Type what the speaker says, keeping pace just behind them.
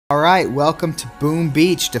Alright, welcome to Boom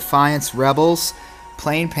Beach, Defiance Rebels.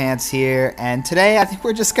 Planepants here, and today I think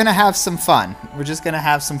we're just gonna have some fun.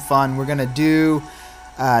 We're gonna do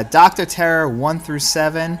Dr. Terror 1 through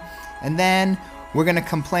 7, and then we're gonna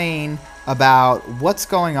complain about what's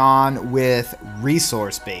going on with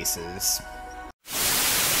resource bases.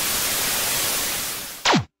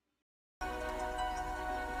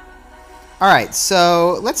 Alright,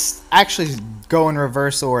 so let's actually go in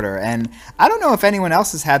reverse order, and I don't know if anyone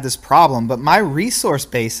else has had this problem, but my resource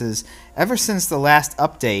bases, ever since the last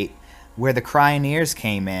update where the Cryoneers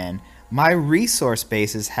came in, my resource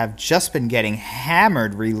bases have just been getting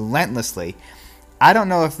hammered relentlessly. I don't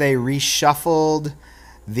know if they reshuffled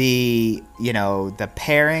the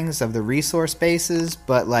pairings of the resource bases,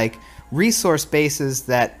 but like resource bases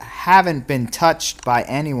that haven't been touched by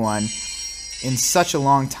anyone in such a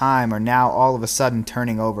long time are now all of a sudden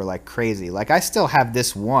turning over like crazy. Like I still have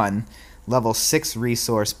this one level 6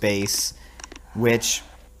 resource base, which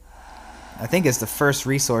I think is the first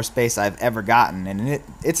resource base I've ever gotten, and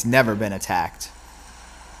it's never been attacked.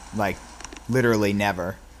 Like literally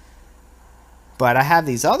never. But I have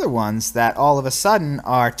these other ones that all of a sudden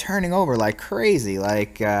are turning over like crazy.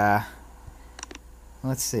 Like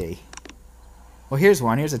let's see. Well, here's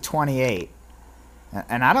one. Here's a 28.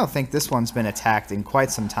 And I don't think this one's been attacked in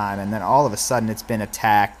quite some time, and then all of a sudden it's been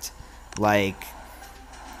attacked like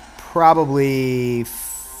probably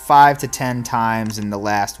 5 to 10 times in the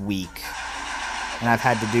last week. And I've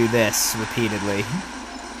had to do this repeatedly.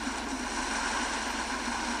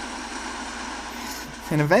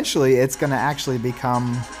 And eventually it's going to actually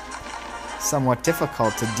become somewhat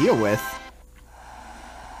difficult to deal with.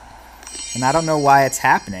 And I don't know why it's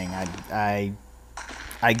happening. I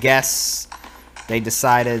guess they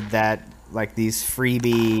decided that like these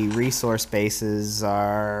freebie resource bases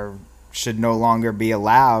should no longer be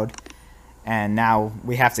allowed, and now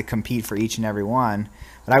we have to compete for each and every one.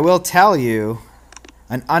 But I will tell you,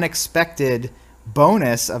 an unexpected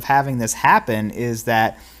bonus of having this happen is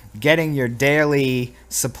that getting your daily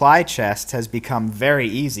supply chest has become very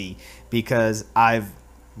easy, because I've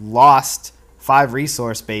lost 5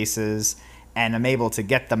 resource bases and I'm able to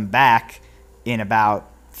get them back in about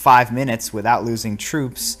 5 minutes without losing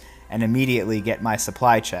troops and immediately get my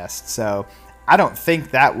supply chest. So I don't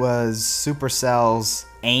think that was Supercell's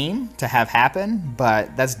aim to have happen,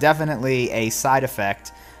 but that's definitely a side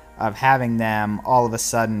effect of having them all of a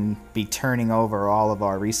sudden be turning over all of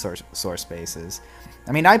our resource bases.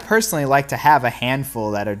 I mean, I personally like to have a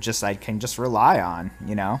handful that are just I can just rely on,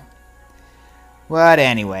 you know. But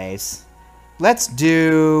anyways, let's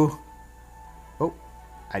do. Oh,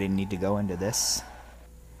 I didn't need to go into this.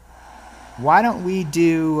 Why don't we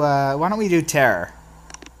do Terror?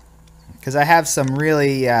 Because I have some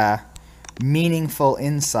really meaningful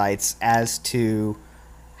insights as to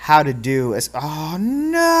how to do. Oh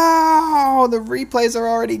no! The replays are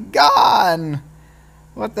already gone.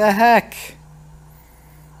 What the heck?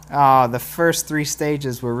 Oh, the first 3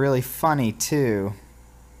 stages were really funny too.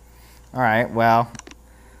 All right, well,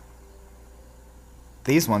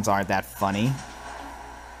 these ones aren't that funny.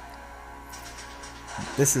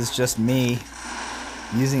 This is just me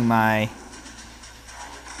using my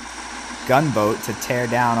gunboat to tear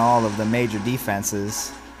down all of the major defenses.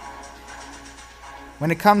 When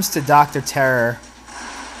it comes to Dr. Terror,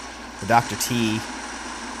 or Dr. T,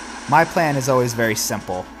 my plan is always very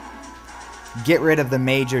simple. Get rid of the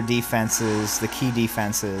major defenses, the key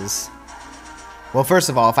defenses. Well, first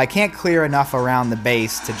of all, if I can't clear enough around the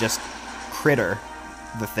base to just critter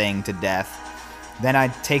the thing to death, then I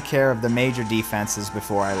take care of the major defenses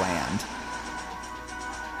before I land.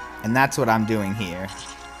 And that's what I'm doing here.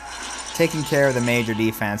 Taking care of the major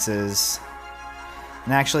defenses.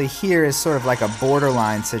 And actually here is sort of like a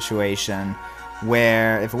borderline situation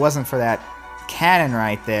where if it wasn't for that cannon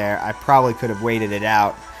right there, I probably could have waited it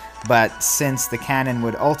out. But since the cannon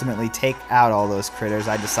would ultimately take out all those critters,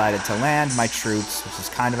 I decided to land my troops, which was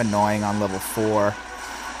kind of annoying, on level 4,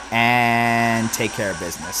 and take care of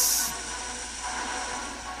business.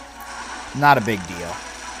 Not a big deal.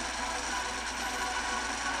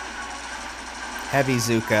 Heavy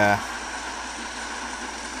Zooka,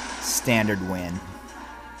 standard win.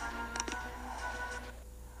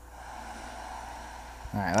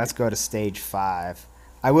 Alright, let's go to stage 5.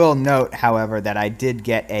 I will note, however, that I did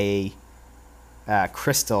get a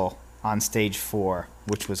crystal on stage 4,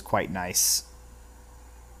 which was quite nice.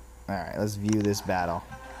 Alright, let's view this battle.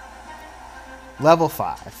 Level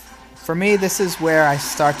 5. For me, this is where I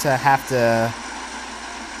start to have to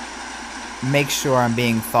make sure I'm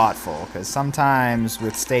being thoughtful, because sometimes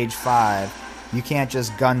with stage 5, you can't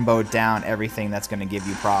just gunboat down everything that's going to give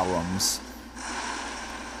you problems.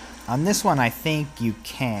 On this one, I think you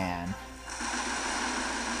can.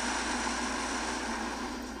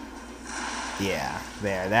 Yeah,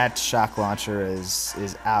 there. That shock launcher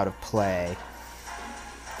is out of play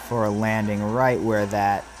for a landing right where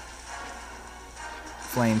that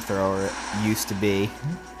flamethrower used to be.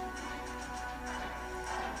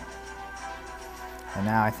 And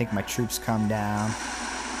now I think my troops come down.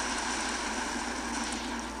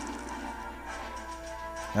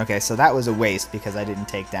 Okay, so that was a waste because I didn't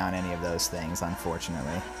take down any of those things,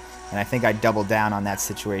 unfortunately. And I think I doubled down on that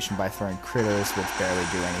situation by throwing critters, which barely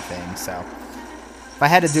do anything. So if I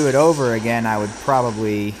had to do it over again, I would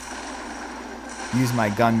probably use my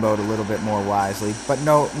gunboat a little bit more wisely. But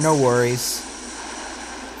no worries.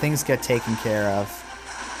 Things get taken care of.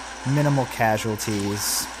 Minimal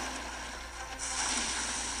casualties.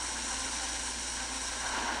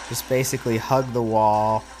 Just basically hug the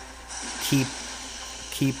wall. Keep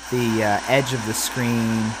the edge of the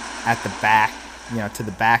screen at the back, you know, to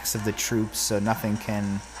the backs of the troops, so nothing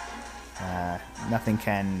can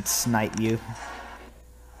snipe you,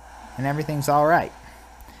 and everything's all right.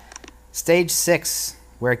 Stage 6,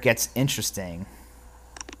 where it gets interesting.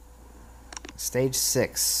 Stage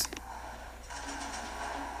 6.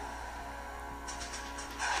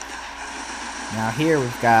 Now here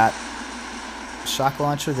we've got a shock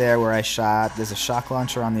launcher there where I shot. There's a shock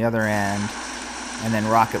launcher on the other end. And then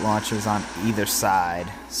rocket launchers on either side.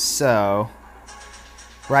 So,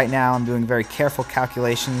 right now I'm doing very careful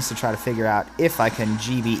calculations to try to figure out if I can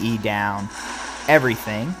GBE down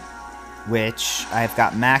everything, which I've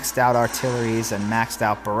got maxed out artilleries and maxed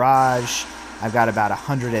out barrage. I've got about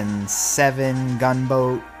 107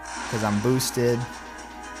 gunboat because I'm boosted.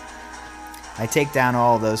 I take down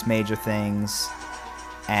all of those major things,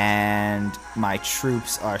 and my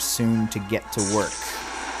troops are soon to get to work.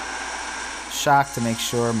 Shock to make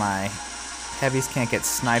sure my heavies can't get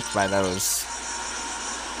sniped by those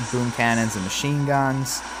boom cannons and machine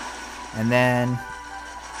guns, and then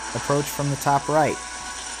approach from the top right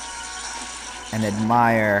and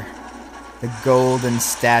admire the golden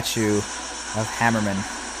statue of Hammerman.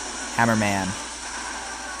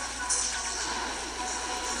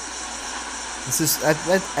 This is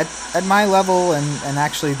at my level, and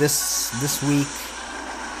actually this week.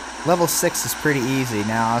 Level 6 is pretty easy.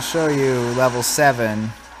 Now I'll show you level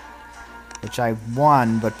 7, which I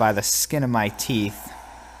won, but by the skin of my teeth,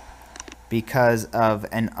 because of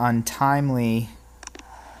an untimely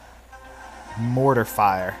mortar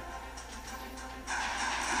fire.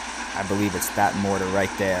 I believe it's that mortar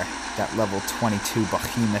right there, that level 22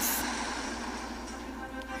 behemoth.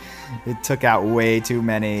 It took out way too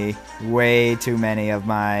many of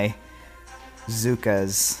my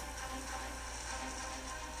Zookas.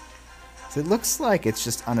 So it looks like it's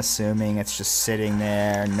just unassuming, it's just sitting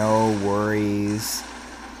there, no worries.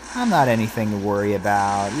 I'm not anything to worry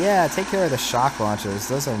about. Yeah, take care of the shock launchers,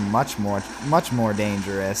 those are much more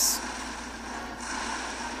dangerous.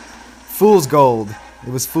 Fool's gold.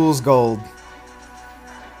 It was fool's gold.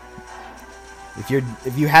 If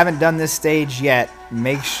you haven't done this stage yet,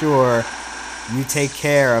 make sure you take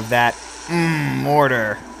care of that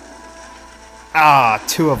mortar. Ah,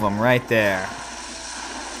 2 of them right there.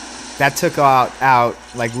 That took out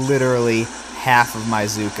like literally half of my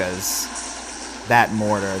Zookas. That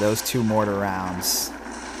mortar, those 2 mortar rounds.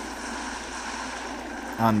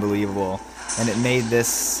 Unbelievable. And it made this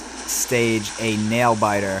stage a nail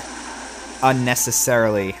biter.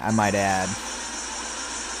 Unnecessarily, I might add.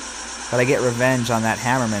 But I get revenge on that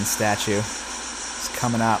Hammerman statue. It's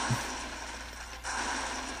coming up.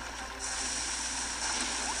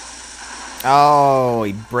 Oh,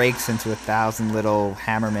 he breaks into 1,000 little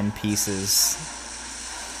Hammerman pieces.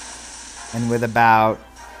 And with about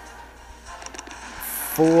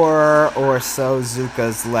 4 or so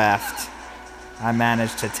Zookas left, I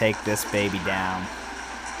managed to take this baby down.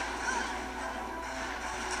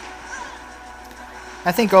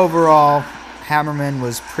 I think overall, Hammerman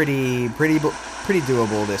was pretty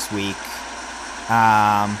doable this week.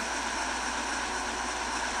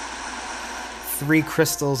 3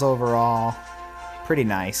 crystals overall. Pretty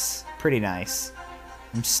nice.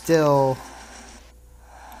 I'm still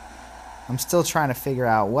trying to figure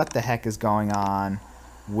out what the heck is going on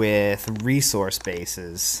with resource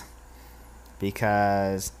bases,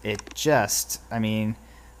 because it just, I mean,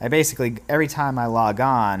 I basically, every time I log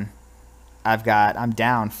on, I'm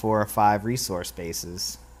down 4 or 5 resource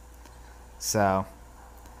bases. So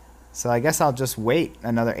I guess I'll just wait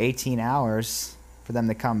another 18 hours for them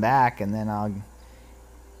to come back, and then I'll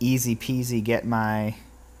easy peasy get my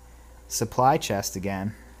supply chest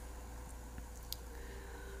again.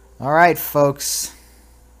 Alright, folks.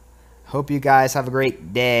 Hope you guys have a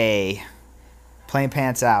great day.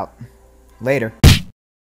 Planepants out. Later.